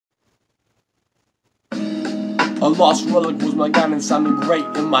A lost relic was my guidance, sounding great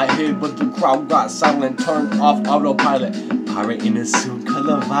in my head, but the crowd got silent, turned off autopilot. Pirate in a suit,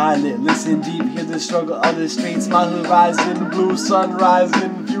 color violet, listen deep, hear the struggle of the streets, my horizon, blue sun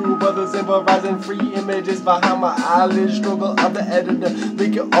rising, few brothers improvising, free images behind my eyelids, struggle of the editor,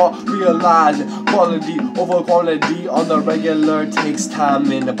 make it all realizing, quality over quantity on the regular takes time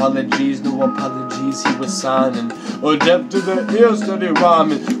and apologies, no apologies, he was signing, or deaf to the ear, steady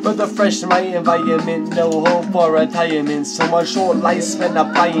rhyming, but the fresh in my environment, no hope for retirement, so much short life spent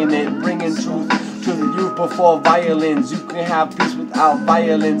applying it, bringing truth to the youth before violence. You can have peace without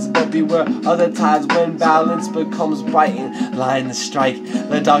violence, but beware other times when balance becomes brightened. Line to strike,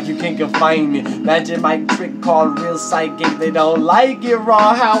 the dark you can't confine me. Magic mic trick called real psychic. They don't like it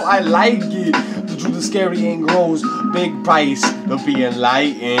raw how I like it. The truth is scary and grows. Big price of being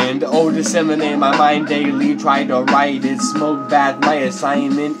enlightened. Oh, disseminate my mind daily. Try to write it. Smoke bath my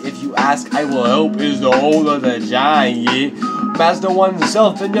assignment. If you ask, I will help. Is the whole of the giant. Master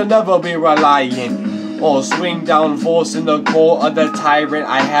oneself, then you'll never be reliant. Or swing down force in the core of the tyrant.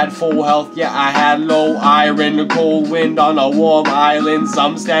 I had full health, yeah, I had low iron. The cold wind on a warm island.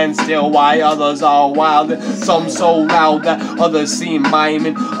 Some stand still while others are wild. Some so loud that others seem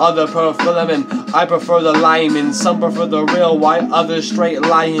miming. Others prefer lemon, I prefer the liming. Some prefer the real white, others straight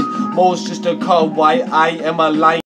lying. Most just a cub white, I am a lion.